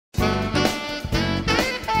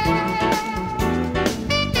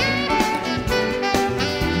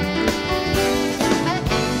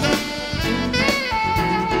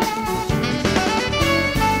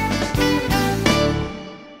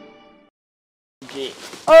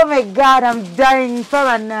Oh my God, I'm dying.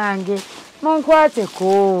 Faba nange.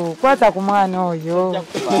 Munkwateko. Kwata ku mwana oyo.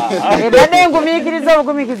 Ebadde ngumiikiriza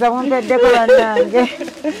obugumiikiriza bumpeddeko bannange.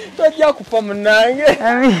 Tojja kufa munnange.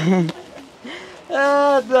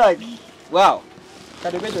 Black. Wow.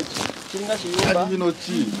 Kade beto kiringa kiyumba. Kino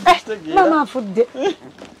ki? Mama afudde.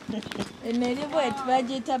 Enerivo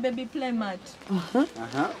etubagiyita baby playmat.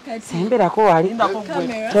 Kati Emberako wali.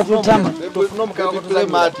 Tetutamu. Tufuna omukago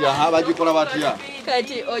playmat bagikola batya?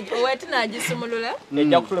 kati owet nagisumulula.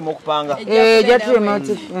 Ejja kutulema okupanga. Ejja tulema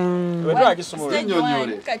oti. Wetu agisumulula.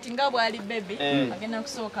 Nyonyole. Kati nga bwali baby agenda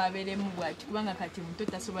kusooka abeeremu bw'ati kubanga kati muto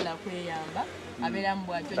tasobola kweyamba abeeramu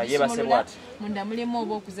bw'ati. Ogisumulula munda mulimu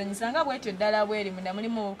obw'okuzanyisa nga bw'etyo ddala bweri munda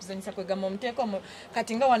mulimu obw'okuzanyisa kwegamba omuteeko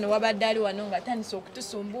kati nga wano wabadde ali wano ng'atandise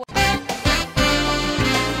okutusumbuwa.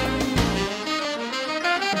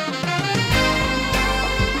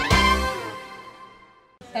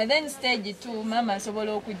 And then stage 2 mama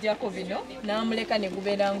asobola okujjako bino n'amuleka ne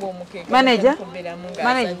gubeera ng'omukeeka manager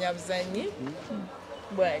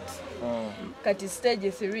but kati stage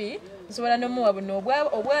 3 nsobola n'omuwa buno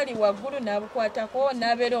obwali waggulu n'abukwatako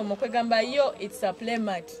n'abeera omwo kwegamba yo it's a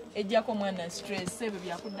playmat ejjako omwana stress ebyo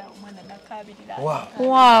byakudda omwana nakabirira.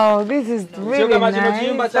 Wow, this is really nice.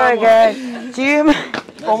 Kiyumba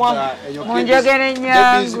munjogere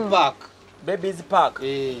nnyangu. Baby's Park.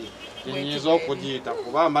 Nyizo okugiyita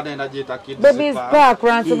kuba mbadde ndagiyita kids park. Baby's Park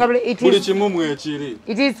nsonga it buli kimu mwekiri.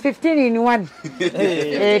 It is 15 in 1.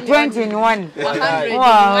 20 in 1.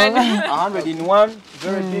 100 in 1.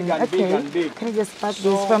 Very big and okay. Big and big. Can you just pass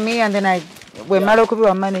this for me and then when Malo could be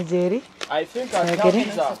a manager? I think I got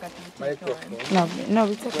these are microphone. No,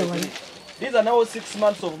 it's okay. These are now 6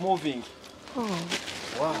 months of moving. Oh.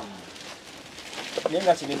 Wow.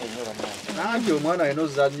 Nenga kinene nnyo bannange. Nange omwana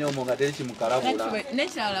ayinoza nnyo omu nga teri kimukalabula.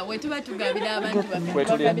 Nekyala bwe tuba tugabira abantu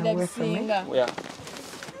bagabira bisinga.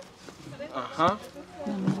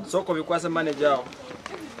 Soko bikwasa manager awo.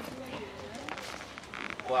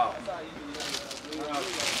 Wow.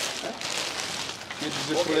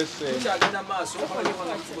 Tukyagenda maaso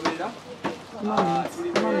okugoberera.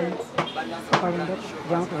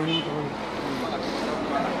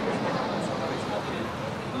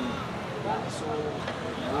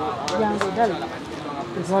 Jango dal.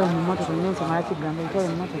 Itwala mu motoka nyinshi marachi gamba itwala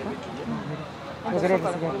mu motoka. Yagere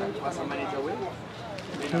bisigara.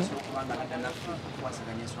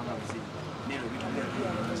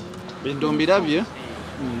 Bindombirabye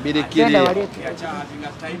birekire.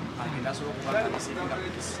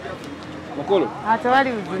 Mukolo.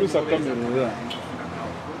 Atawali uzuri. Usa kamera.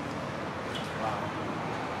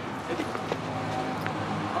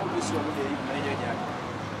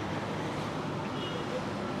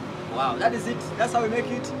 Wow, that is it. That's how we make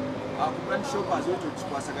it. Brand shoppers wetu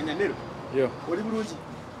tukwasaganya ndero. Yo. Oli bulungi.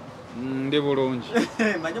 Ndi bulungi.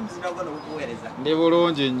 Manye muzina gwa n'okuweereza. Ndi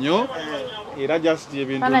bulungi nnyo. Era just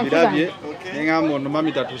ebintu birabye. Ngamba ono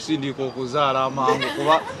mami tatusindika okuzaala amangu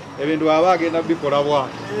kuba ebintu aba agenda bikola bwa.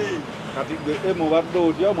 Kati gwe mubadde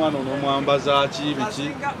otya omwana ono mwambaza ki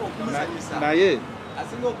biki. Naye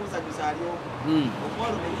asinga okusajjusa aliyo.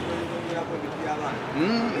 Okwalo n'ekinyonyola ko ebintu by'abaana.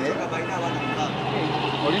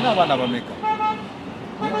 Olina abaana bameka?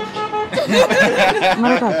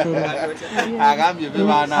 Agambye be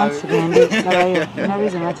baana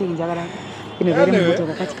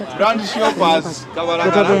Brand shoppers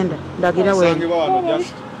kabalagala ndagira we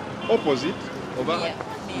just opposite oba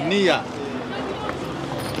near.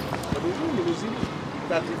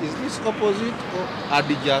 That is this opposite or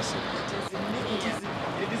adjacent?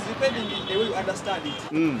 It is depending on the way you understand it.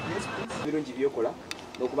 Yes, please. Birungi byokola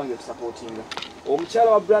n'okubanga tusupportinga.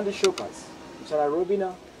 Omukyala wa Brand Shoppers, Mukyala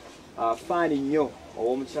Robina, fani nnyo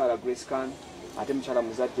ow'omukyala Grace Khan, ate mukyala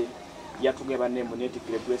muzadde yatugeba ne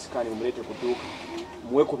munetikire Grace Khan mumulete ku dduuka.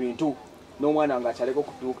 Muwe ku bintu n'omwana nga akyaleko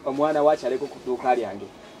ku dduuka, omwana wa akyaleko ku dduuka alyange.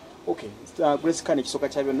 Okay, Grace Khan ekisooka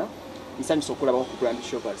kya byonna nsanyusa okulabako ku Brand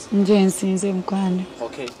Shoppers. Nje nsinze mukwano.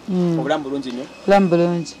 Okay. Obulamu bulungi nnyo. Obulamu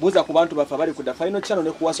bulungi. Buuza ku bantu baffe abali ku The Final Channel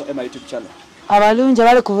ne ku Waso Emma YouTube channel. Abalungi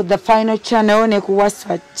abali ku The Final Channel ne ku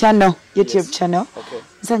Waso channel YouTube channel. Okay.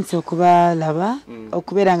 Nsanyusa okubalaba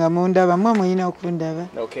okubeera nga mundaba mmwe muyina okundaba.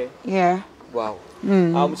 Okay. Yeah. Wow.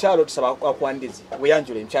 Mukyalo tusaba akwandizi.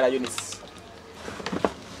 Weyanjule mukyala Eunice.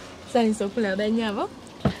 Nsanyusa okulaba nnyabo.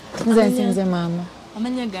 Nze mama.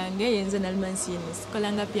 Amanya gange yenze Nalmansi Eunice.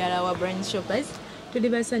 Kolanga pyala wa Brand Shoppers. Tuli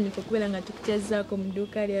basanyufu okubeera nga tukukyazzaako mu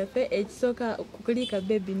dduuka lyaffe ekisooka kukulika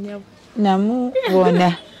baby nnyabo. Namu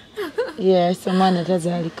bona. Yes, omwana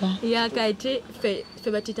tazalika. Yakati fe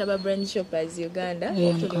batita ba brand shoppers Uganda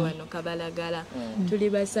tuli wano Kabalagala. Tuli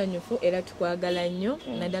basanyufu era tukwagala nnyo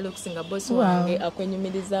naddala okusinga boss wange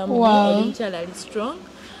akwenyumirizaamu oli mukyala ali strong.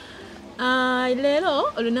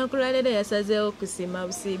 Leero olunaku lwa leero yasazeewo okusima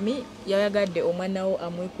busimi yayagadde omwana wo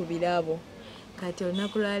amwekubira abo. Kati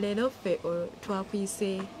olunaku lwa leero ffe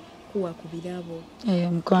twakuyise kuwa kubirabo.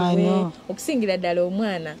 Mkwano. Okusingira ddala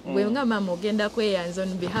omwana. Bwe nga mama ogenda kweyanza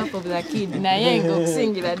on behalf of the kid naye nga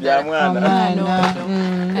okusingira ddala omwana.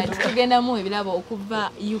 Kati tugenda mu ebirabo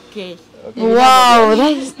okuva UK. Wow,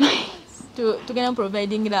 that is nice. Tugenda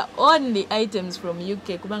providing the only items from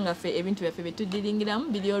UK kubanga fe ebintu byaffe betudilingiramu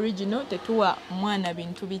bili original tetuwa mwana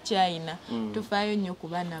bintu bichina. Tufaayo nnyo ku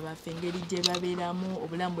baana baffe engeri gye babeeramu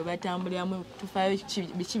obulamu bwe batambuliramu tufaayo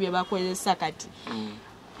biki bye bakozesa kati.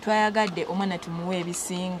 Twayagadde omwana tumuwe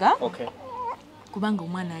ebisinga. Okay. Kubanga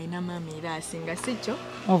omwana alina maama era asinga sikyo.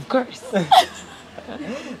 Of course.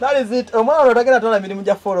 That is it. Omwana otagenda tola mirimu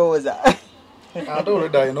gya followerza. Ate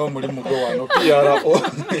olwedde alina omulimu gwe wano PRO.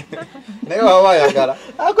 Naye baba bayagala.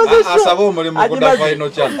 Asaba omulimu kuda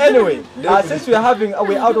final channel. Anyway, since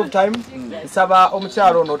we're out of time, nsaba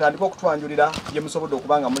omukyalo ono otandika okutwanjulira bye musobodde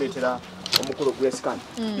okubanga muleetera omukulu gwe scan.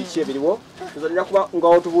 Biki ebiriwo? Tuzalira kuba nga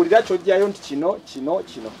otubuulira kyojjayo nti kino.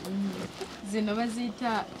 Zino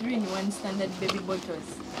baziyita 3-in-1 standard baby bottles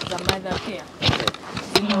za mother care.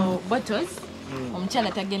 Zino bottles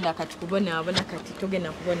omukyala tagenda kati kubonaabona kati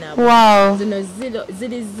togenda kubonaabona. Wow. Zino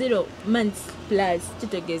ziri 0 months plus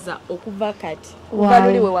kitegeeza okuva kati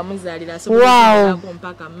ubaluli we wamuzaalira asobola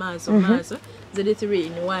mpaka maaso ziri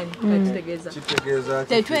 3-in-1 kati kitegeeza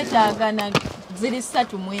tetwetaagana ziri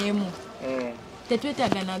 3 mu emu.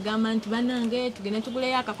 Tetwetagana gamba nti banange tugenda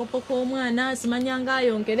tuguleyo akakopo k'omwana simanyanga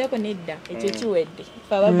ayongereko nedda ekyo kiwedde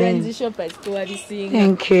fe ababrand shoppers tuwabisinga.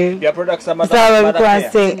 Thank you. Bya products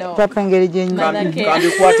bikwase papa ngeri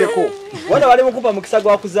gyenyikwateko wona bali mukupa mu kisago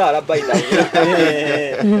wakuzaala bayida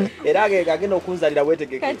era agenda okunzalira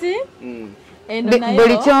weetegeke kati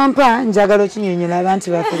buli kyompa njagala okinyonyola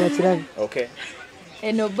abantu baffe bakirabe. Okay.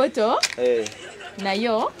 Eno boto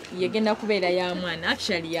nayo yegenda kubeera ya mwana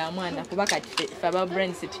actually ya mwana kuba kati fe aba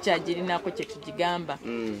brands tukyagirinako kye tugigamba.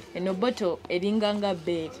 Eno boto eringanga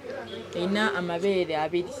beeri erina amabeere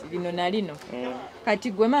abiri lino na lino.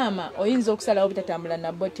 Kati gwe maama oyinza okusalawo butatambula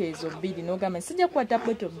na boto ezo bbiri n'ogamba sijja kukwata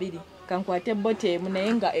boto bbiri kankwate boto emu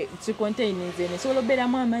naye nga zicontainers eno esobola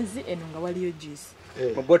obeeramu amazzi eno nga waliyo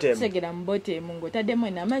juice. Segera mu boto emu ng'otaddemu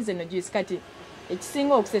eno amazzi eno juice kati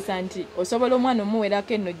ekisinga okusesa nti osobola omwana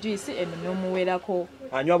omuweerako eno juice eno n'omuweerako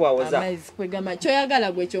anywa bwawoza amazzi kwegamba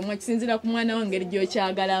kyoyagala gwe kyomwa kisinzira ku mwana wo ngeri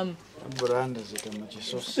gy'okyagalamu. Brand zitema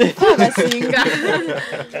kisosi.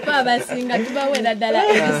 Abasinga tubaweera ddala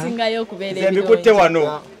ebisingayo okubeera ebirungi. Mbikutte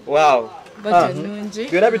wano. Wow. Boto nnungi.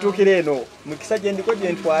 Byonna bituukira eno mu kisa gye ndiko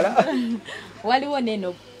gye ntwala. Waliwo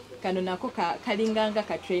neno kano nako kalinganga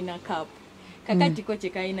ka trainer cup. Kakati ko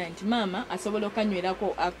kyekayina nti maama asobola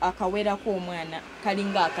okanywerako akaweerako omwana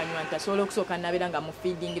kalinga akanywa nti asobola okusooka nabeera nga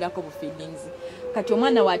mufeedingirako bufeedings. Kati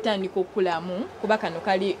omwana watandika okulamu kuba kano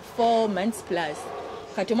kali 4 months plus.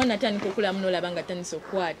 Kati omwana atandika okulamu n'olaba nga atandise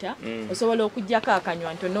okukwata osobola okuggyako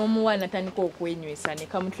akanywa nti n'omuwa natandika okwenywesa ne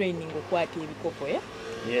kamutraining okwata ebikopo.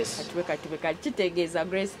 Yes. Kati kitegeeza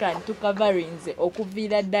Grace Can tukavarinze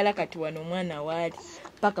okuviira ddala kati wano omwana waali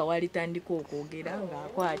paka walitandika okwogera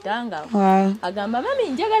ng'akwata nga agamba mami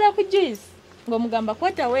njagala ku juice ng'omugamba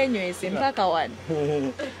kwata wenywese mpaka wano.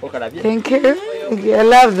 Thank you. I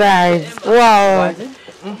love that. Wow.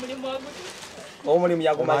 Omulimu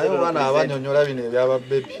yagumaze abaana abanyonyola bino ebyaba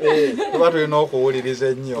bebi tuba tulina okuwuliriza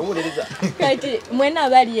ennyo. Kati mwena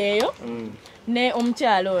abali eyo ne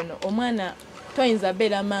omukyalo ono omwana toyinza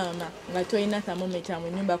beera maama nga toyina thermometer mu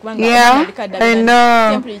nyumba kubanga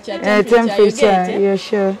temperature.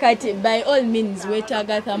 Kati by all means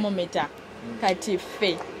weetaaga thermometer. Kati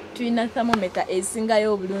ffe tulina thermometer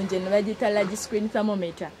esingayo obulungi eno bagiyita large screen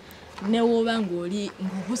thermometer. Ne woba ng'oli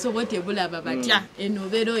ng'obusobo tebulaba batya eno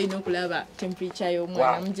obeera olina okulaba temperature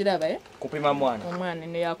y'omwana mugiraba kupima mwana omwana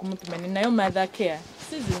eno yakumupima nayo mother care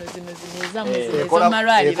si zino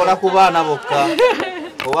ezamuzinezomalwaliro ekola ku baana bokka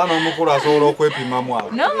oba n'omukulu asobola okwepima mwana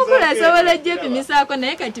n'omukulu asobola ejjepimisaako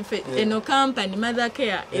naye kati ffe eno company mother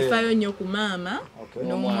care efaayo nnyo ku maama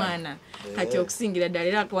n'omwana. Kati okusingira ddala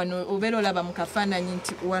era wano obeera olaba mu kafaananyi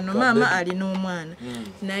nti wano maama alina omwana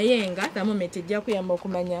naye nga thermometer ejja kuyamba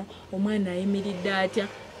okumanya omwana ayimiridde atya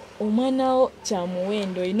omwana wo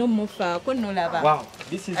kyamuwendo olina omumufaako n'olaba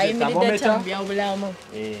ayimiridde atya mu byobulamu.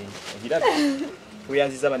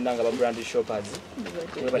 tuyanziza bannanga ba brand shoppers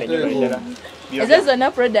ezo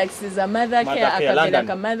zonna products za mother care akabera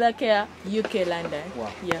ka mother care UK London.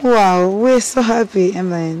 Yeah. Wow, we're so happy,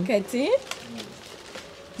 Emma. Kati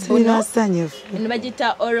Tulina Essanyu. eno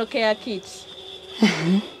bagita oral care kit.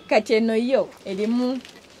 Kati eno yo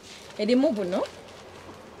erimu buno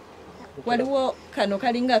waliwo kano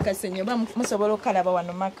kalinga akasenyo ba musobola okalaba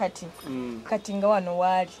wano makati kati nga wano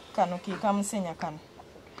wali kano kikamusenya kano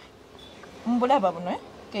mbulaba buno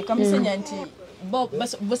ke kamusenya nti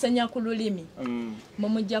bosenya ku lulimi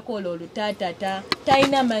mumujjako olutaatata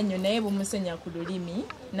talina manyo naye bumusenya ku lulimi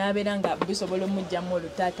n'abeera nga bisobola omujjamu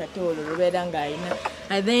olutaatata olwo lubeera ng'ayina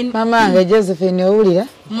and then Mama nga Josephine owulira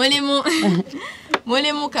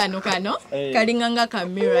mulimu kano kalinga nga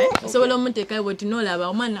kamira osobola omuteeka bwe tunolaba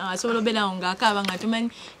omwana asobola obeerawo ng'akaaba nga tumanyi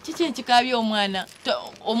kiki ekikaabya omwana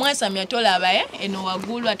omwasamya tolaba eno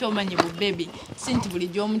waggulu ate omanyi bubebi si nti buli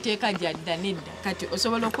gy'omuteeka gyadda nedda kati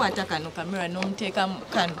osobola okukwata kano kamira n'omuteekamu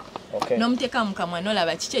kano n'omuteekamu kamwa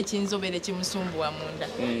n'olaba kiki ekiyinza obeera ekimusumbuwa munda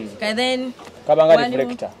then kabanga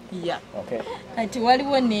reflector kati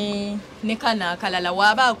waliwo ne kano akalala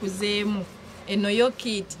waaba akuzeemu eno yo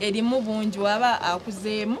kit erimu bungi waba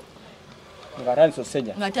akuzeemu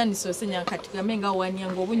ngatandise osenya kati gambe nga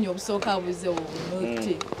wanyanga obunyi obusooka buze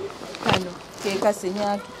obunote kano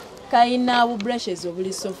kekasenya kayina bu brushes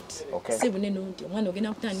obuli soft si bunene nti omwana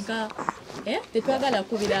ogenda kutandika tetwagala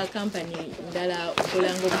kubira kampani ndala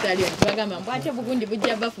okulanga obutali twagamba mbu ate bugundi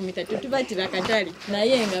bujja bafumita tutubatira katali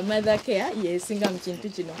naye nga mother care yesinga mu kintu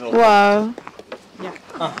kino. Wow.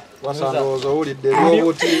 Wasandooza owulidde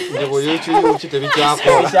ebyobuti ndebo yekiruki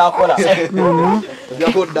tebikyakola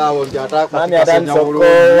ebyakodaawo nti ataakasenya bulungi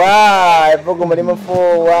evugu mulimu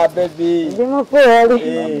fuuwa bebi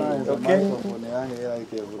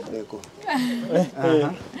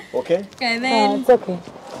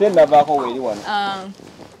tenavaako weeri wano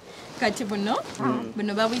kati buno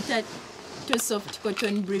babuyita two soft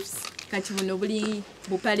cotton briefs kati buno buli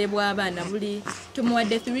bupale bw'abaana buli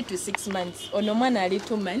tumuwadde 3 to 6 months ono mwana ali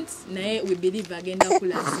 2 months naye we believe agenda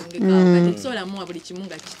kulasingika kati tusobola muwa buli kimu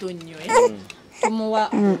nga kito nnyo tumuwa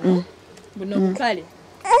buno bupale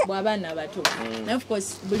bw'abaana bato na of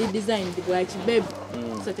course buli designed bwa kibebi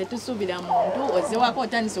so tetusuubira muntu ozewako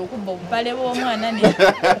otandise okubba obupale bw'omwana ne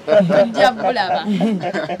ojja bulaba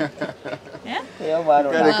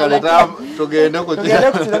kale tugende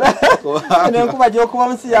kuba gyokuba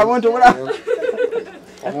musi yamuntu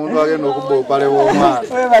omuntu agenda okubba obupale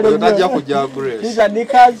bw'omwana tajja kujja grace. These are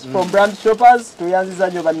knickers from brand shoppers tuyanziza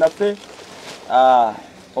nnyo bannaffe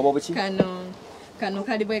obwo buki kano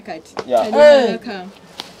kali bwe kati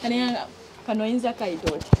kano oyinza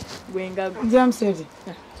kayitooti gwengago Jamseti.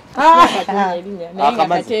 naye nga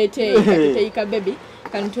kateeteeyi ka baby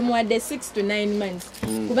kano tumuwadde 6 to 9 months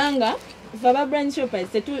kubanga aba brand shoppers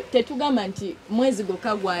tetugamba nti mwezi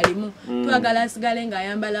gwokka gwalimu twagala asigale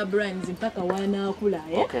ng'ayambala brands mpaka wanaakula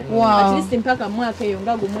at least mpaka mwaka eyo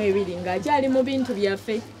nga gumu ebiri ng'akyali mu bintu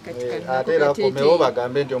byaffe ate era akomewo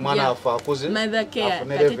bagambe nti omwana affe akuze mother care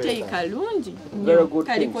kateteeyi kalungi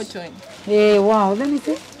kali cotton. Wow, let me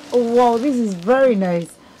see. Oh, wow, this is very nice.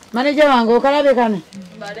 Manager wange okalabe kano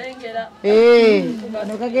balengera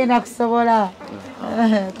kano kagenda kusobola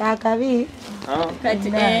kakabi kati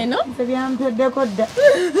eno byampeddeko dda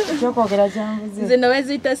ekyokwogera kyambuze zino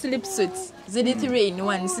weziyita slip suits ziri 3 in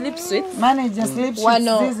 1 slip suits manager slip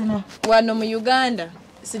suits zino wano mu Uganda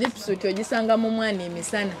slip suit ogisanga mu mwana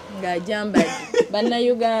emisana ng'ajambadde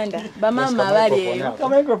bannayuganda bamama abali eyo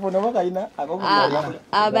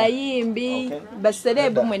abayimbi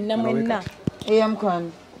baserebu mwenna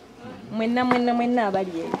eyamukwano mwenna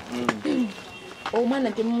abali eyo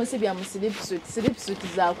omwana temumusibya mu slip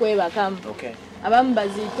suit zakwebakamu abamu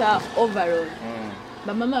baziyita overall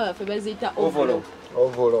bamama baffe baziyita overall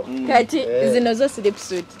kati zino zo slip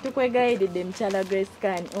suit tukwegayiridde mukyala Grace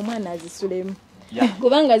Kani omwana azisulemu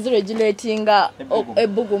kubanga ziregulatinga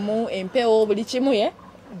ebbugumu empewo buli kimu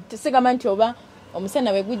tesigamba nti oba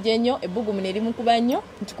omusana bwe gujja ennyo ebbugumu ne limukuba nnyo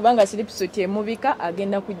nti kubanga slip suit emubika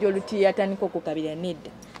agenda kujja oluti yatandika okukabira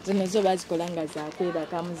nedda zino zo bazikola nga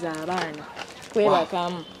zakwebakamu z'abaana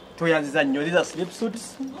kwebakamu tuyanziza nnyo liza slip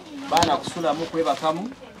suits baana kusulamu kwebakamu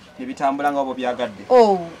nebitambula nga obwo byagadde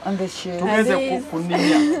tugeze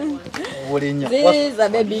kunninya bulinya ziza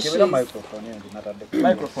baby shoes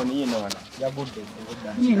microphone yino wana yagudde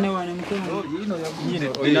yino wana mkono yino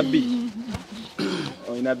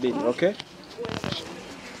oyina bid okay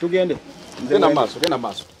tugende genda maaso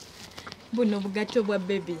buno bugato bwa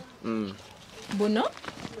baby buno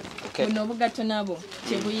bugato nabo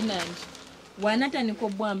tebuyinangi wanatandika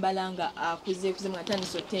Obwa mbalanga akuze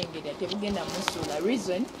mwatandisa otengera tebugenda musuula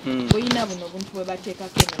reason bulina buno obuntu bwe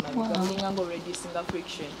bateekako ennyama bulinga nga reducinga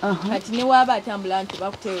friction kati ne waaba atambula nti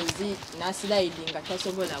bakuteezi naslide nga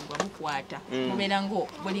tasobola gwa mukwata mubeera ngo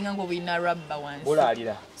bulinga nga obulina rubber wansi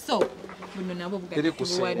bulaalira so buno nabo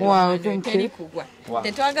bugateri kugwa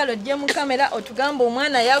tetwagala ojje mu kamera otugamba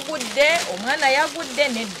omwana yagudde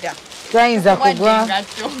nedda tayinza kugwa.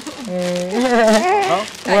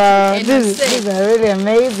 Wow, these are really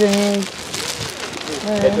amazing.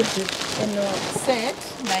 Set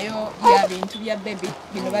nayo ya bintu bya baby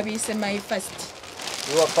bino babiyise my first.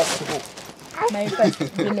 Your first book. My first,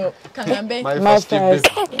 kangambe. My first baby.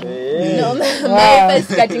 No, my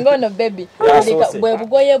first kati ngono baby. Bwe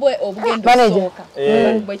bugoye bwe obugendo soka.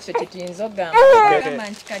 Bwe kyo tuyinza ogamba.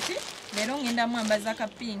 Kati lero ngenda mwambaza ka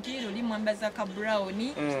pink, luli mwambaza ka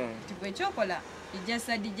brown. Tibwe chokola.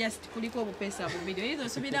 Just kuliko obupesa bubiri. Hizo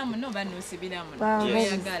subira muno bano subira muno.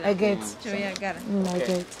 Choyagala. I get. Choyagala. I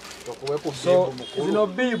get. So, zino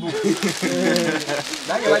bibu.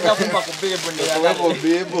 Nange bajja kumpa ku bibu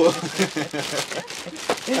bibu.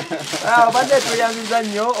 Bade tuyanziza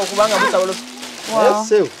nnyo okubanga musabola. Wow.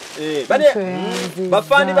 Bade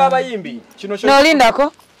bafani b'abayimbi. Kino kyo.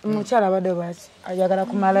 Nolindako mukyala bade bati ayagala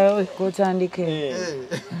kumalayo kotandike.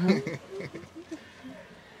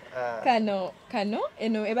 Kano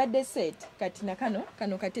eno ebadde set kati na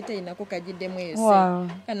kano katete inako kajiddemu yose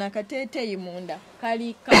kana katete imunda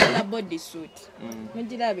kali kala body suit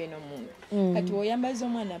mujirabe no mundu kati oyambaza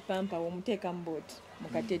omwana pampa omuteeka mboti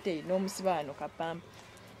mukatete no musibano ka pampa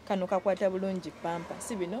kano kakwata bulungi pampa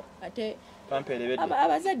sibino ate pampa elebedde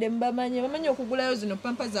abazadde bamanyi okugulayo zino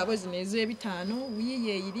pampa zaabwe zino ez'ebitaano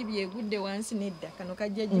wiye iri byegudde wansi nedda kano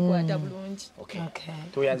kajja gikwata bulungi okay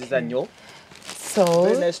tuyanziza nnyo. So,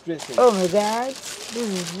 very nice dressing. Oh my God, this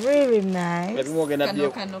is really nice.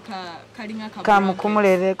 Come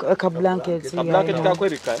kumulere ka blanket. Ka blanket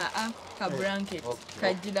kakwebika. Ka blanket.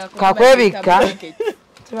 Kajidako. Kakwebika.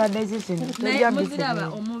 Tubadde chisindu. Muziraba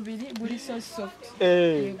omubiri guli so soft.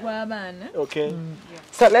 Gwa abaana. Okay.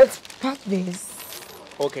 So let's pack this.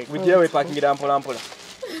 Okay, we deal with packing it mpola.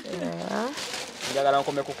 Yeah. Njagala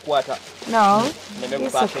nkome kukwata. No.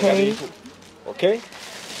 It's okay. Okay.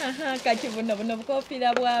 Kati buno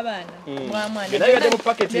bukofira bw'abaana mwamwana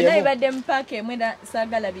byonna ibadde mu paaka mwenda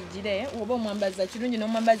saagala bijire oba omwambaza kirungi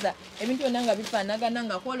n'omwambaza ebintu byonna nga bifaanagana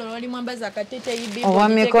nga kwololo oli mwambaza akatete ibibo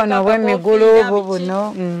obw'emikono obw'emigulu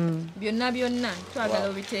buno byonna twagala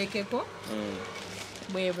obiteekeko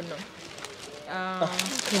bwe buno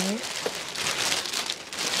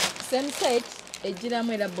same set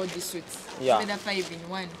ejiramu era body suits era 5 in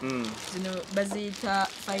 1 zino baziyita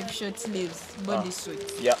 5 short sleeves body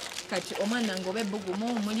suits kati omwana ngobe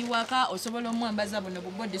bugumu muli waka osobola omwambaza buno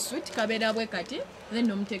bu body suit kabeera bwe kati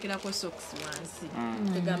then omuteekerako socks wansi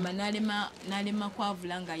tegamba nalema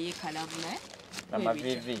kwavula nga yeekalabula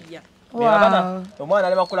amavivi wow omwana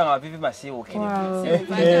alema kula nga amavivi masiiwukire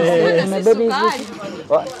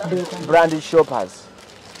brand shoppers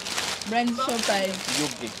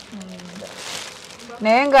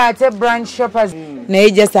naye ng'ate brand shoppers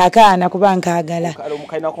naye just akaana kuba nkaagala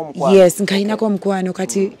yes nkalinako omukwano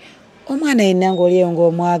kati omwana yenna ng'olieyo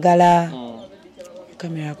ng'omwagala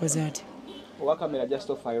kamera akoze ati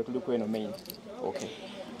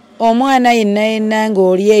omwana yenna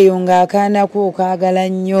ng'olieyo ng'akaanako okaagala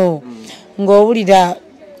nnyo ng'owulira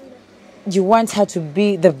you want her to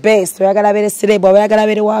be the best oyagala abeere celeb oyagala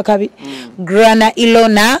abeere wakabi Grana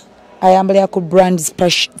Ilona ayambalira ku brand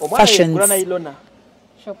fashions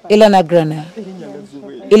Ilona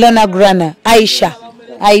Grana Aisha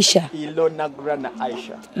Ilona Grana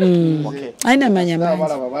Aisha okay aina manya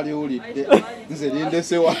bali ulidde nze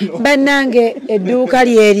lindese wano banange edduuka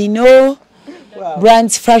lyerino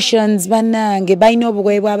brands fashions banange balina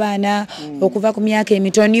obugoye bw'abaana okuva ku myaka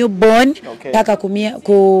emito newborn paka ku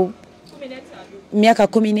myaka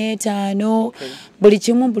 15 buli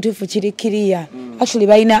kimu butufu kiri kiriya actually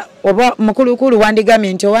balina oba mukulukulu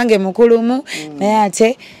wandigamye nti owange mukulumu naye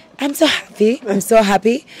ate I'm so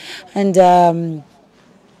happy and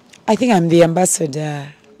I think I'm the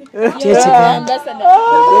ambassador. I'm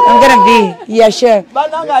gonna be sure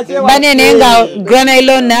banenenga Grana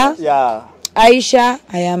Ilona Aisha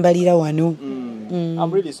ayambalira wano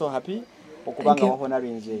I'm really so happy okubanga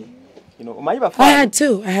wahonarinze I had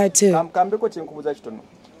to. Kambeko chenkubuza kitono.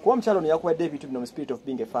 Kuwa mchalo ni yakuwadde ebitu bino mu spirit of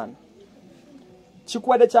being a fan.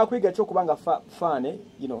 Chikuwadde kyakwiga kyo kubanga fan,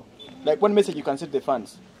 like one message you can send the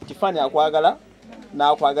fans. Kifani akwagala na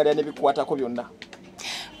akwagalira nebikukwatako byonna.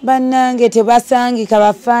 Bannange tebasangika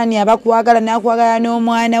bafani abakwagala n'akwagala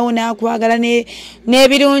n'omwana wo n'akwagala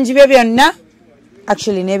n'ebirungi bye byonna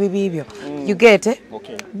actually nebibibyo you get it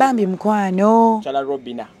Okay. bambi mukwano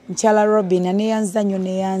Mchala Robina neyanza nnyo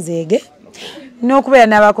neyanzeege n'okubeera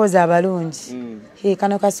n'abakozi abalungi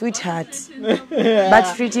kano ka sweetheart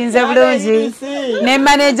batutreatinze bulungi ne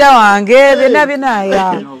manager wange byonna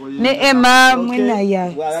ya ne Emma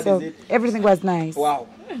mwenaya so everything was nice. Wow.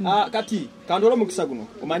 Kati kandola mukisa guno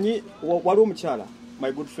omanyi wali omukyala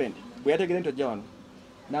my good friend bwe yategera ento Ojja wano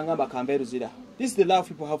nangamba kambeeru zira this is the love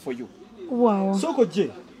people have for you. Wow. Soko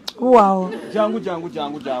je. Wow. Jangu.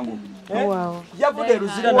 Wow. Yavude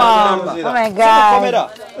ruzira nangamba. Oh my god.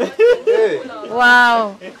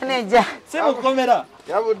 Wow. Aneja. Semu komera.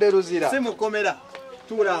 Yavude ruzira. Semu komera.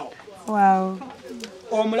 Tulao. Wow.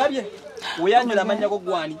 Omulabye oyanyola amanya go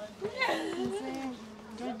gwani.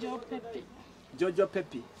 Jojo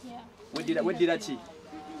Pepi. Yeah. Wedira chi.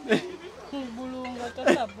 Bulunga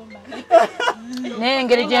tosaboma.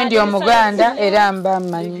 Nengeri gye ndi Omuganda era mba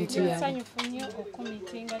mmanyi nti ya. Essanyu funye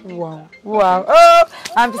okumitinga. Wow. Oh,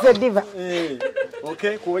 ampise diva.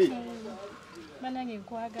 Okay, koi. Banange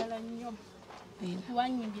nkwagala nnyo.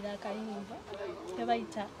 Wanyimbira akayimba.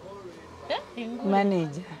 Tebayita.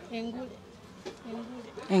 Manager.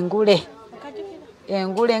 Engule.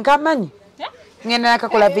 Engule nkamanyi. Ngenda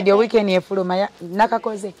nakakola video weekend efuluma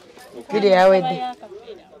nakakoze. Video yawedde.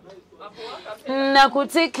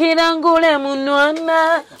 Nakutikira ngule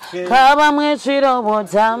munwana kaba mwechiro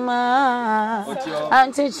botama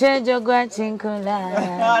anti chejo gwa chinkula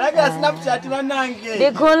alaga snapchat banange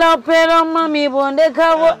dikola pero mami bonde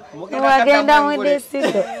kawo wagenda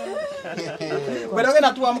mudesito bero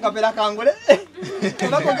gena tuwa mukapera kangule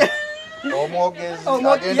omwogezi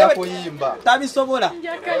agenda kuyimba tabisobola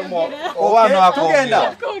owano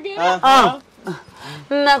akogenda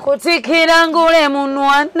nakutikira ngule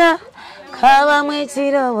munwana kaba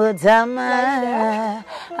mwechiro botama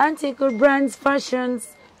anti good brands fashions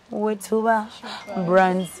wetuba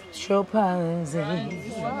brands shoppers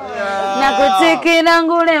nakutikira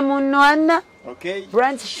ngule munwana okay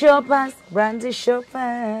brands shoppers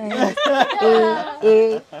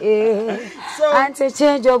anti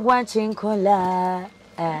chejo gwa chinkola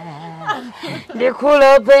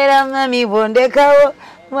ndikulopera mami bondekawo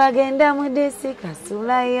wagenda mudesi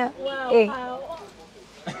kasulayo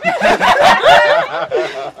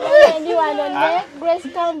Grace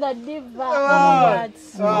Town the diva.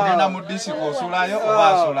 Ogenda mudisi kosulayo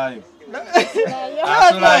oba asulayo.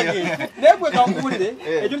 Nebwe kangulire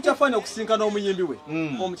ekintu kyafanya okusinkana omuyimbi we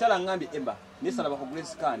omukyala ngambye Emba nesala bako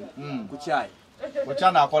Grace Town ku chai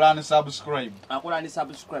Ochana akola ni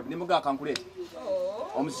subscribe. Nimuga kankulete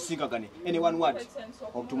omusisinkagane anyone word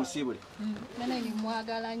obutumusibule Banange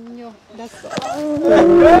mwagala nnyo.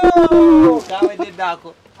 kawedde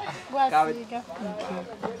dako Gwasiga.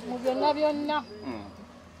 Mu byonna.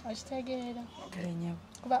 Okitegeera.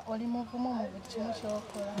 Kuba oli muvumu mu buli kimu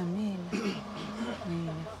ky'okola. Amen.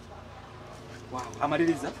 Wow,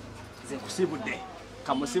 amaliriza ze kusibudde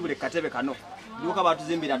kamusibule katebe kano duka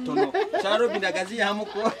batuzimbira tono kyalo bindagazi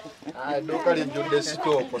yamuko Duka linjudde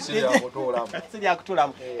sitoko siri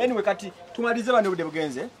akutulamu anyway kati tumalize bano budde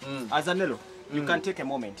bugenze Azanelo you can take a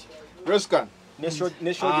moment Rescan nesho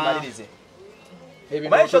gimalirize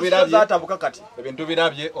ebintu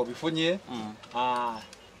birabye obifunye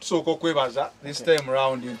tusooka okwebaza this time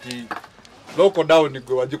round nti lockdown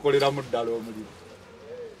gwe wagikolera mu ddala omuliro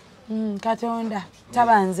Katonda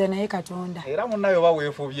tabanze naye Katonda era munnayo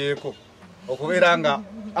baweefubyeko okubeera nga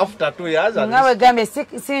after 2 years ngawe gambe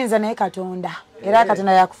sinza naye Katonda era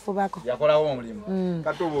Katonda yakufubako yakolawo omulimu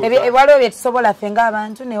waliwo bye tusobola ffe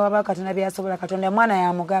ng'abantu ne waba Katonda byasobola Katonda mwana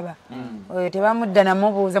yamugaba tebamudda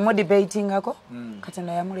namubuuza mu debatingako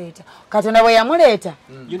Katonda yamuleeta Katonda bwe yamuleeta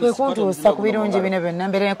kwe kuntuusa ku birungi bino byonna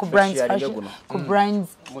mbere ku brands fashion ku brands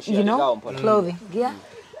clothing yeah.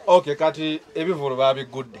 Okay kati ebivulu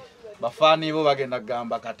babigudde bafaani bo bagenda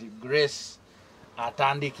gamba kati Grace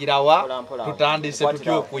atandikirawa tutandise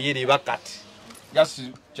tutyo okuyiriba kati just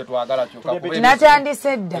kyetwagala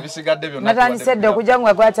natandise dda okujja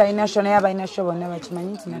nga gwata national yaba national bonna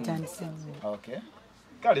bakimanyi nti natandise okay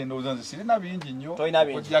kale ndowooza nze sirina bingi nnyo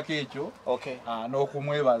okujjako ekyo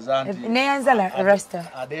n'okumwebaza nti neyanzala rasta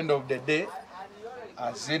at the end of the day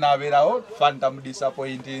ase nabeerawo fanta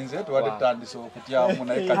mudisappointinze tuwadde tutandise okutyamu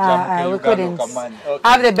naye kacyamukeuganda kamanyi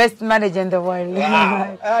have the best manager in the world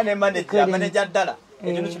ne manager ddala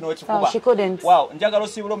ekintu kino okikuba wow njagala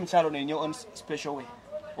osibula omukyalo nenyo on special way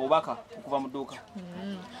obaka okuva mu dduuka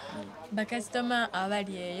bakasitoma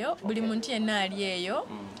abali eyo buli muntu yenna ali eyo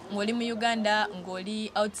ng'oli mu Uganda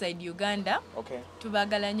ng'oli outside Uganda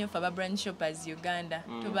tubagala nnyo ffe aba brand shoppers Uganda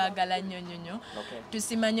tubagala nnyo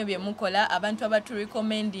tusima nnyo bye mukola abantu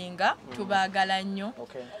abaturecommendinga tubagala nnyo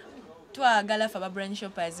twagala fa brand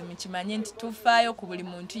shoppers mukimanye nti tufaayo ku buli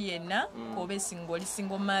muntu yenna kobe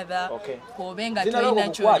single mother kobe nga tulina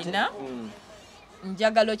kyolina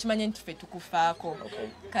njagala okimanye nti ffe tukufaako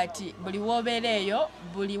kati buli wobeera eyo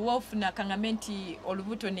buli woofuna kaŋŋambe nti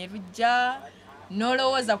olubuto ne lujja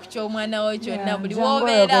n'olowooza ku ky'omwana wo kyonna buli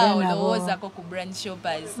wobeera olowoozako ku brand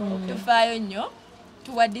shoppers tufaayo nnyo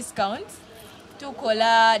tuwa discounts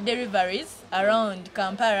tukola deliveries around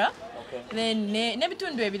Kampala then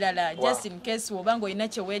n'ebitundu ebirala just in case wobanga olina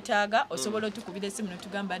kye weetaaga osobola otukubira essimu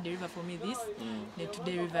netugamba deliver for me this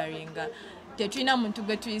netudelivaringa tetulina muntu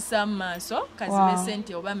gwe tuyisa mu maaso kazibe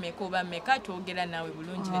sente oba meka twogera naawe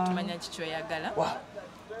bulungi netumanya kikyoyagala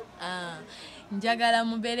njagala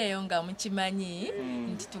mubeereyo nga mukimanyi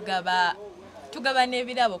nti tugaba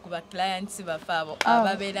n'ebirabo ku ba clients baffe abo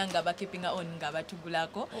ababeera nga bakeepinga on nga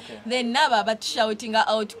batugulako then nabo abatushoutinga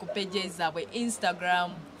out ku pages zaabwe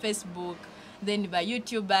Instagram, Facebook, then ba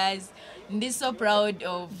YouTubers. Ndi so proud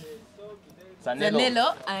of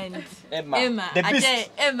Zanello and Emma.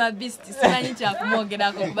 Emma Beast simanyi kya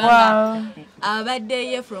kumwogerako kubanga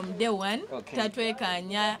abadde from day one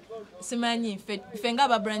tatwekanya simanyi ffe nga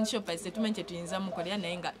aba brand shoppers tetumanyi kye tuyinza mukolera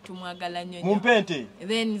naye nga tumwagala nnyo mumpente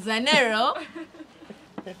then Zanello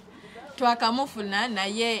twakamufuna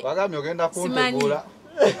naye wagamye ogenda kuntegula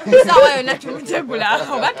sawa yonna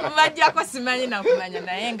tumutegula oba tumubajjako simanyi nakumanya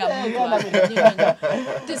naye nga muntu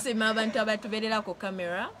tusima abantu abatubeerera ku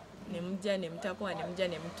kamera nemujja nemutakuwa nemujja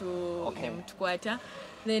nemutukwata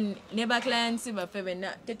then ne ba clients baffe benna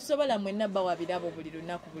tetusobola mwenna bawa birabo buli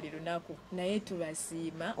lunaku naye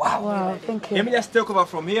tubasiima. Wow, thank you. Let me just take over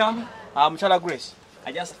from here. Chala Grace,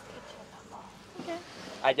 I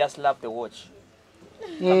just love the watch.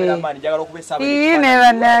 Cameraman, njagala okubesa Iyi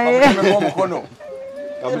never naye. Omukono.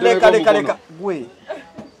 Leka gwe.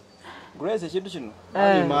 Grace ekintu kino.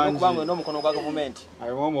 Kubanga n'omukono gwa government.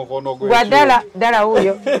 Ayo omukono gwe. Dala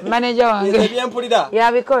huyo manager wange. Ebyempulira.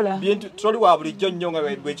 Yabikola. Bintu toli wa bulijjo nnyo nga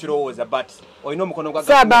bwekirowooza but olina omukono gwa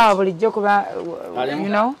government. Saba bulijjo kuba you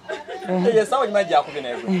know. Sawa nyimaji akubye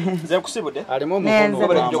naye. Nze nkusibudde. Alimu omukono gwa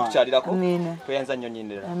bulijjo kukyalirako. Amina. Tuyanza nnyo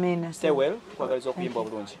nnyinira. Amina. Stay well. Twagaliza okuyimba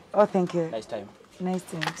obulungi. Oh, thank you. Nice time. Nice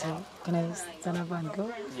to meet you. Can I stand up and go?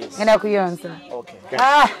 Yes. Ngenda kuyonsa. Okay.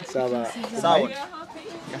 Sawa. Sound.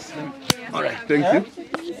 All right, thank you.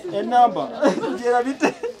 A number.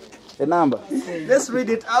 A number. Let's read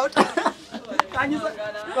it out.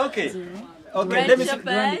 Okay. Okay, let me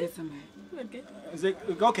see.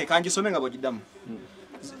 Okay, can you some nga bojiddamu?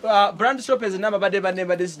 Brand shoppers number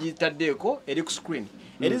badde zigitaddeko eri ku screen.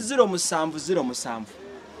 Eri 0707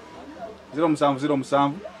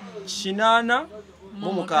 0707 Shinana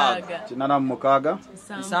mumukaga. Kinana mumukaga.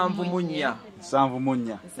 Nsanvu munya. Nsanvu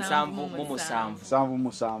munya. Nsanvu mumusanvu. Nsanvu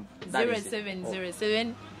musanvu.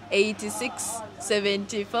 0707 86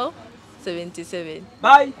 74 77.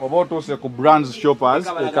 Bye. Oba otuuse ku brands shoppers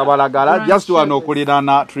ekabalagala just wano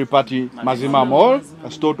okuliraana Tripati Mazima Mall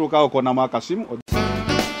kasita otuukawo konamu akasimu